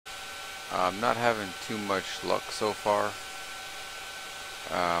I'm not having too much luck so far.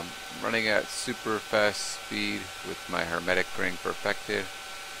 Running at super fast speed with my hermetic ring perfected,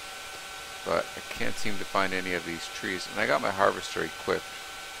 but I can't seem to find any of these trees. And I got my harvester equipped,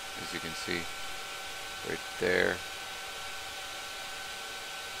 as you can see, right there.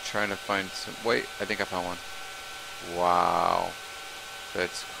 Trying to find some. Wait, I think I found one. Wow,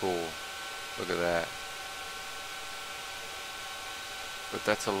 that's cool. Look at that. But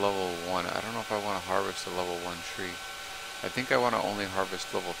that's a level 1. I don't know if I want to harvest a level 1 tree. I think I want to only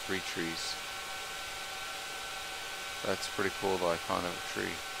harvest level 3 trees. That's pretty cool though, I found a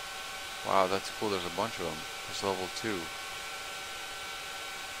tree. Wow, that's cool, there's a bunch of them. There's level 2.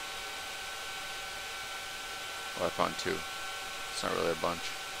 Well, I found 2. It's not really a bunch.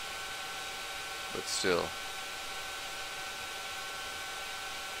 But still.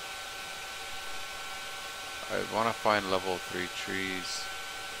 I want to find level 3 trees.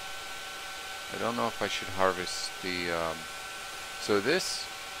 I don't know if I should harvest the... So this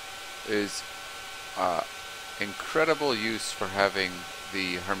is incredible use for having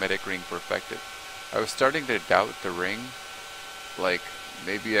the hermetic ring perfected. I was starting to doubt the ring. Like,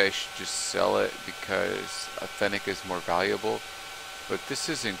 maybe I should just sell it because authentic is more valuable. But this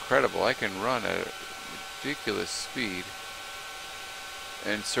is incredible. I can run at a ridiculous speed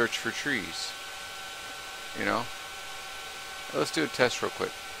and search for trees. You know? Let's do a test real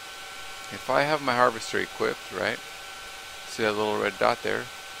quick. If I have my harvester equipped, right? See that little red dot there?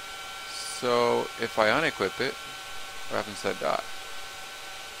 So if I unequip it, what happens to that dot?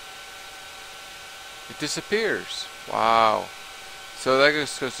 It disappears. Wow. So that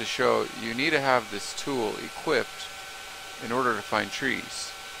just goes to show you need to have this tool equipped in order to find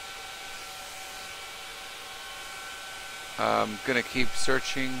trees. I'm gonna keep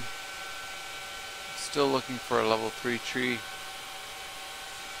searching. Still looking for a level 3 tree.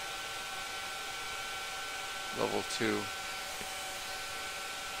 Level 2.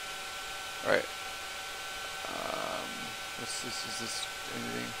 Alright. What's this? Is this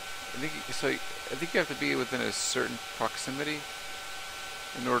anything? I think you have to be within a certain proximity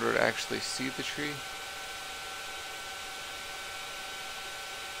in order to actually see the tree.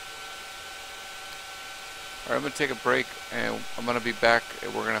 Alright, I'm going to take a break and I'm going to be back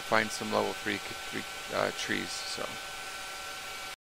and we're going to find some level 3 trees. So.